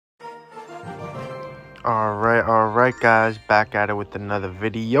Alright guys, back at it with another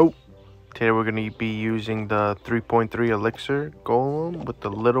video. Today we're going to be using the 3.3 elixir golem with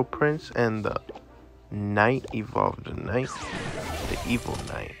the little prince and the knight, evolved knight, the evil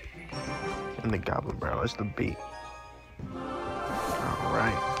knight, and the goblin barrel as the bait.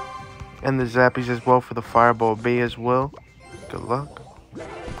 Alright, and the zappies as well for the fireball bait as well. Good luck.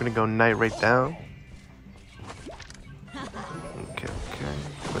 I'm going to go knight right down. Okay,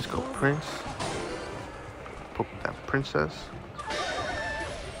 let's go prince. Poke that princess.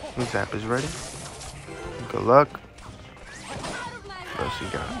 And zap is ready. Good luck. What else you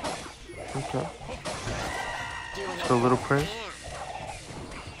got? Okay. Let's go little prince.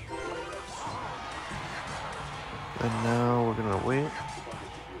 And now we're gonna wait.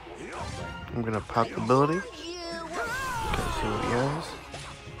 I'm gonna pop the ability. Okay, see what he has.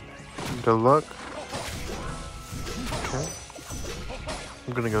 Good luck. Okay.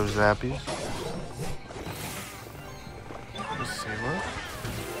 I'm gonna go zappies. Let's see what.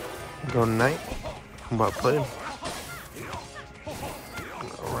 Go knight. Well played.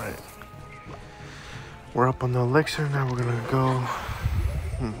 Alright. We're up on the elixir. Now we're gonna go.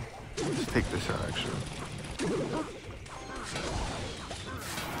 Let's take this out actually.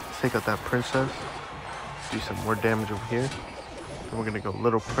 Let's take out that princess. Do some more damage over here. And we're gonna go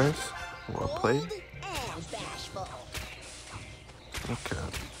little prince. Well played. Okay.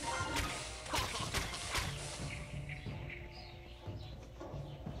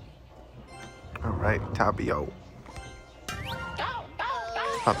 Alright, Tabio.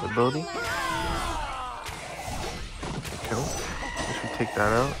 Pop the ability. Okay. Once we take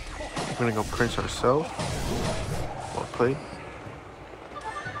that out, we're gonna go prince ourselves. Well played.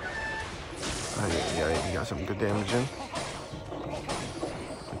 Yeah, you got some good damage in.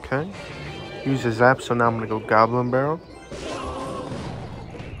 Okay. Use his zap, so now I'm gonna go goblin barrel.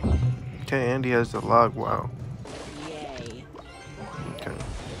 Okay, and he has the log. Wow. Okay.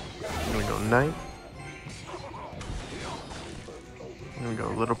 I'm gonna go knight. I'm gonna go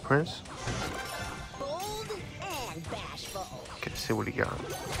little prince. Okay, see what he got.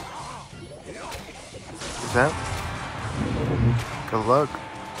 Zap. Good luck.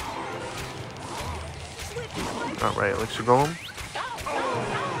 Alright, elixir golem.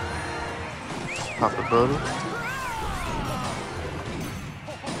 Pop the ability.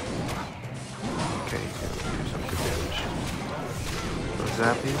 Okay, do some good damage. Those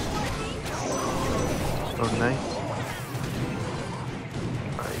zappies. Stone knight.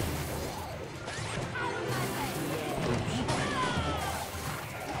 Alright. Oops.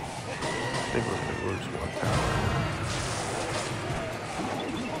 I think we're gonna lose one tower.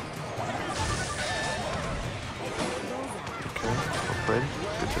 Okay, well played.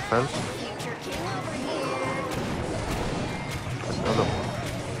 Good defense. Another one.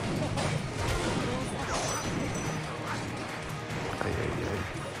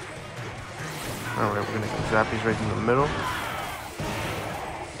 Alright, we're gonna go zappies right in the middle.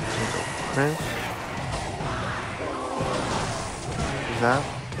 We're gonna go prince. Zap.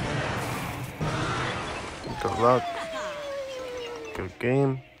 Good luck. Good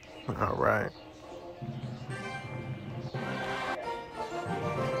game. Alright.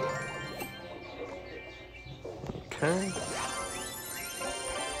 Okay.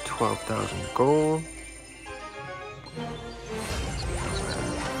 12,000 gold.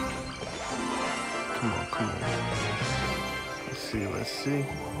 Come on. Let's see.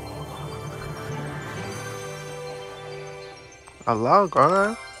 A log,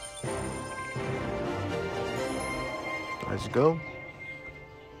 alright. Let's go.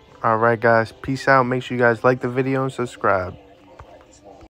 Alright guys, peace out. Make sure you guys like the video and subscribe.